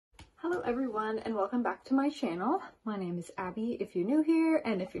Hello everyone and welcome back to my channel. My name is Abby if you're new here,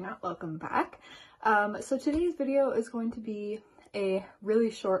 and if you're not, welcome back. So today's video is going to be a really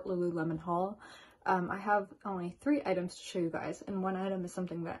short Lululemon haul. I have only 3 items to show you guys, and one item is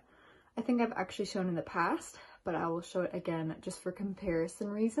something that I think I've actually shown in the past, but I will show it again just for comparison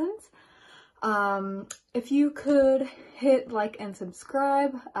reasons. If you could hit like and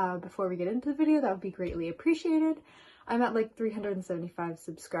subscribe before we get into the video, that would be greatly appreciated. I'm at like 375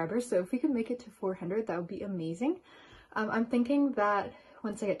 subscribers, so if we could make it to 400, that would be amazing. I'm thinking that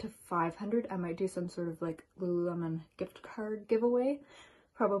once I get to 500, I might do some sort of like Lululemon gift card giveaway.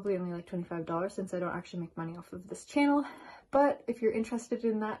 Probably only like $25 since I don't actually make money off of this channel. But if you're interested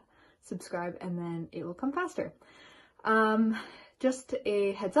in that, subscribe and then it will come faster. Just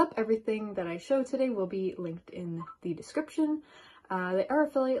a heads up, everything that I show today will be linked in the description. They are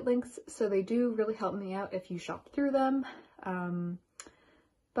affiliate links, so they do really help me out if you shop through them,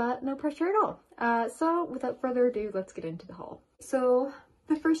 but no pressure at all. So without further ado, let's get into the haul. So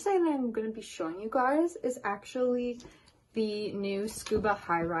the first thing that I'm going to be showing you guys is actually the new Scuba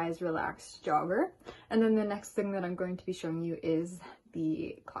high-rise relaxed jogger, and then the next thing that I'm going to be showing you is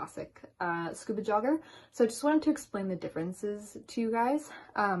the classic Scuba jogger. So I just wanted to explain the differences to you guys.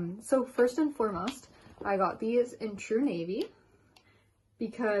 So first and foremost, I got these in True Navy,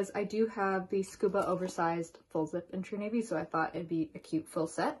 because I do have the Scuba oversized full zip in True Navy, so I thought it'd be a cute full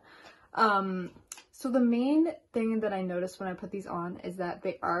set. So the main thing that I noticed when I put these on is that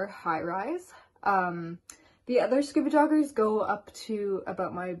they are high rise. The other Scuba joggers go up to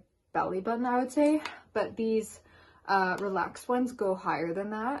about my belly button, I would say, but these relaxed ones go higher than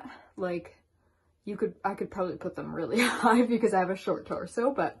that. Like I could probably put them really high because I have a short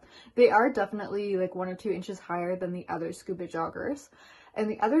torso, but they are definitely like 1 or 2 inches higher than the other Scuba joggers. And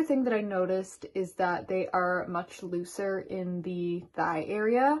the other thing that I noticed is that they are much looser in the thigh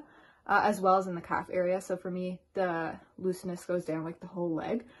area, as well as in the calf area. So for me, the looseness goes down like the whole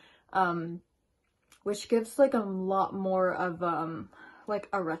leg, which gives like a lot more of like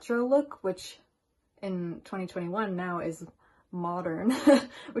a retro look, which in 2021 now is modern,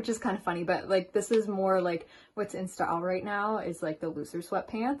 which is kind of funny. But like this is more like what's in style right now is like the looser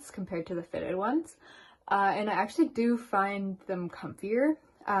sweatpants compared to the fitted ones. And I actually do find them comfier.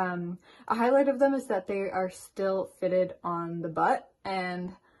 A highlight of them is that they are still fitted on the butt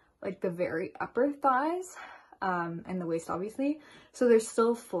and like the very upper thighs, and the waist obviously. So they're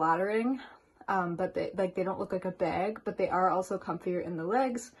still flattering, but they don't look like a bag, but they are also comfier in the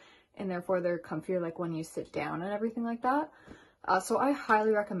legs, and therefore they're comfier like when you sit down and everything like that. So I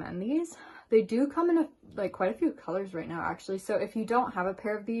highly recommend these. They do come in like quite a few colors right now actually. So if you don't have a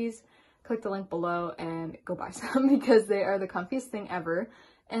pair of these, click the link below and go buy some because they are the comfiest thing ever.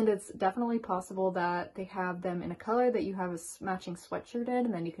 And it's definitely possible that they have them in a color that you have a matching sweatshirt in,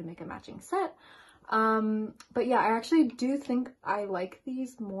 and then you can make a matching set. But yeah, I actually do think I like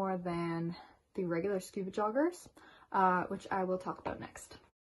these more than the regular Scuba joggers, which I will talk about next.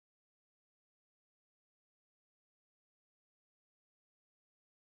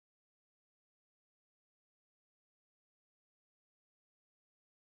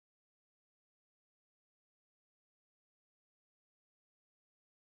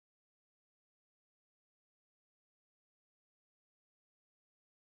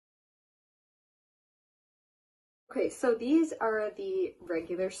 Okay, so these are the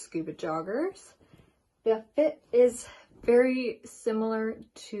regular Scuba joggers. The fit is very similar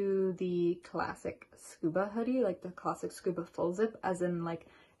to the classic Scuba hoodie, like the classic Scuba full zip, as in like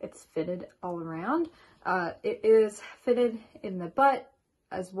it's fitted all around. It is fitted in the butt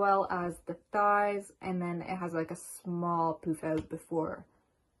as well as the thighs, and then it has like a small poof out before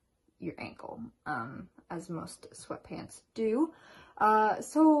your ankle, as most sweatpants do.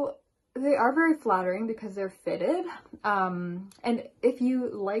 So they are very flattering because they're fitted, and if you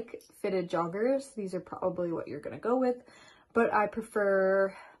like fitted joggers, these are probably what you're gonna go with, but I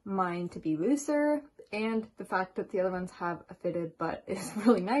prefer mine to be looser, and the fact that the other ones have a fitted butt is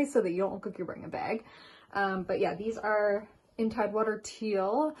really nice so that you don't look like you're wearing a bag. But yeah, these are in Tidewater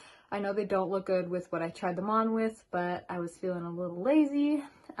teal. I know they don't look good with what I tried them on with, but I was feeling a little lazy.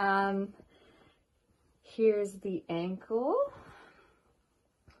 Here's the ankle.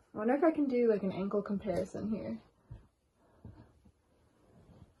 I wonder if I can do like an ankle comparison here.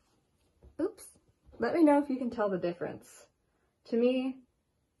 Oops. Let me know if you can tell the difference. To me,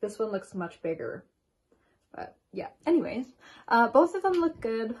 this one looks much bigger. But yeah, anyways, both of them look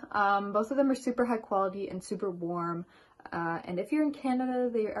good. Both of them are super high quality and super warm. And if you're in Canada,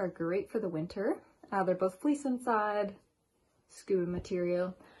 they are great for the winter. They're both fleece inside, Scuba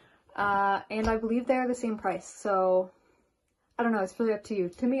material. And I believe they're the same price. So I don't know, it's really up to you.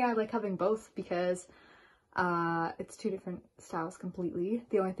 To me, I like having both because it's two different styles completely.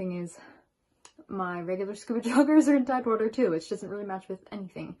 The only thing is my regular scuba joggers are in Tidewater too, which doesn't really match with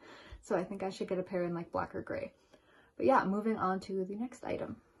anything. So I think I should get a pair in like black or gray. But yeah, moving on to the next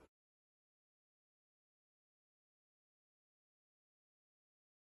item.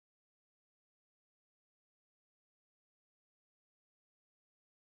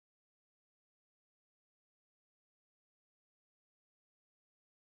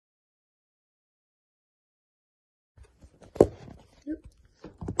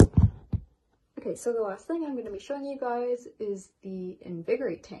 Okay, so the last thing I'm going to be showing you guys is the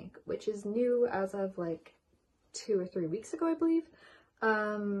Invigorate tank, which is new as of like 2 or 3 weeks ago, I believe.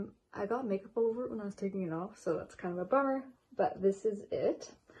 I got makeup all over it when I was taking it off, so that's kind of a bummer, but this is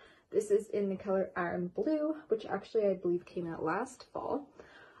it. This is in the color Iron Blue, which actually I believe came out last fall.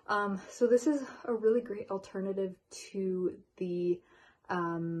 So this is a really great alternative to the,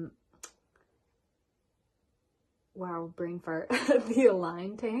 wow, brain fart, the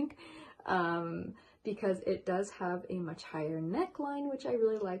Align tank. Because it does have a much higher neckline, which I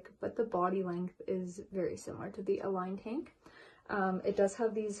really like, but the body length is very similar to the Align tank. It does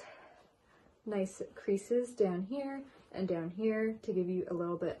have these nice creases down here and down here to give you a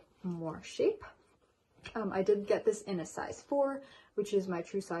little bit more shape. I did get this in a size 4, which is my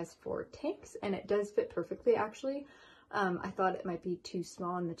true size 4 tanks, and it does fit perfectly actually. I thought it might be too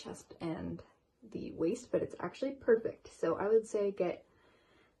small in the chest and the waist, but it's actually perfect. So I would say get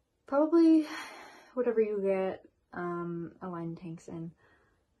probably whatever you get Align tanks in.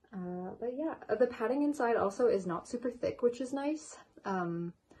 But yeah, the padding inside also is not super thick, which is nice.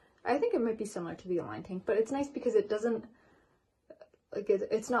 I think it might be similar to the Align tank, but it's nice because it doesn't, like,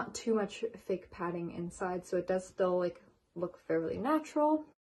 it's not too much fake padding inside, so it does still like look fairly natural.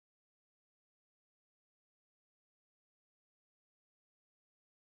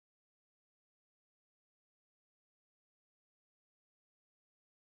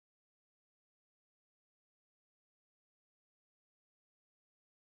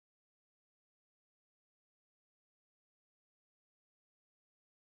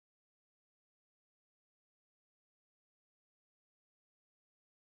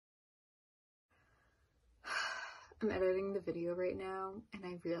 I'm editing the video right now and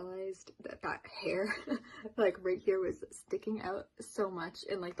I realized that that hair like right here was sticking out so much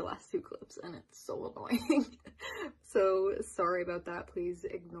in like the last 2 clips, and it's so annoying. So sorry about that, please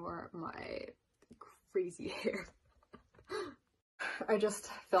ignore my crazy hair. I just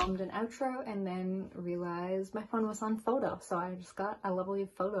filmed an outro and then realized my phone was on photo, so I just got a lovely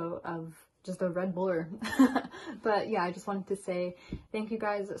photo of just a red blur. But yeah, I just wanted to say thank you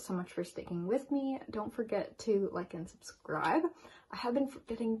guys so much for sticking with me. Don't forget to like and subscribe. I have been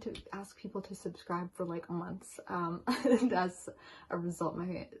forgetting to ask people to subscribe for like months, and as a result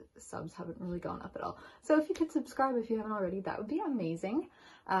my subs haven't really gone up at all. So if you could subscribe if you haven't already, that would be amazing.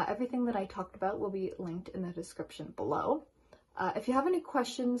 Everything that I talked about will be linked in the description below. If you have any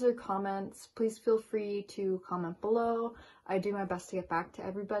questions or comments, please feel free to comment below. I do my best to get back to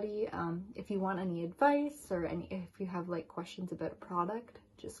everybody. If you want any advice or if you have like questions about a product,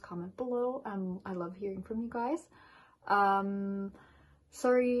 just comment below. I love hearing from you guys.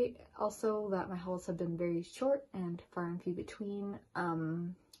 Sorry also that my hauls have been very short and far and few between.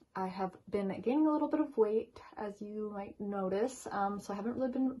 I have been gaining a little bit of weight, as you might notice, so I haven't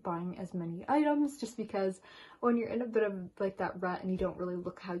really been buying as many items, just because when you're in a bit of like that rut and you don't really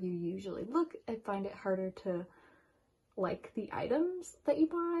look how you usually look, I find it harder to like the items that you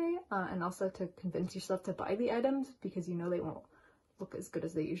buy, and also to convince yourself to buy the items because you know they won't look as good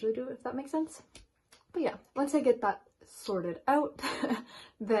as they usually do, if that makes sense. But yeah, once I get that sorted out,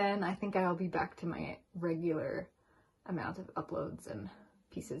 then I think I'll be back to my regular amount of uploads and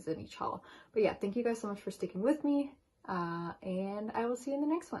pieces in each haul. But yeah, thank you guys so much for sticking with me, and I will see you in the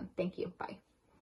next one. Thank you. Bye.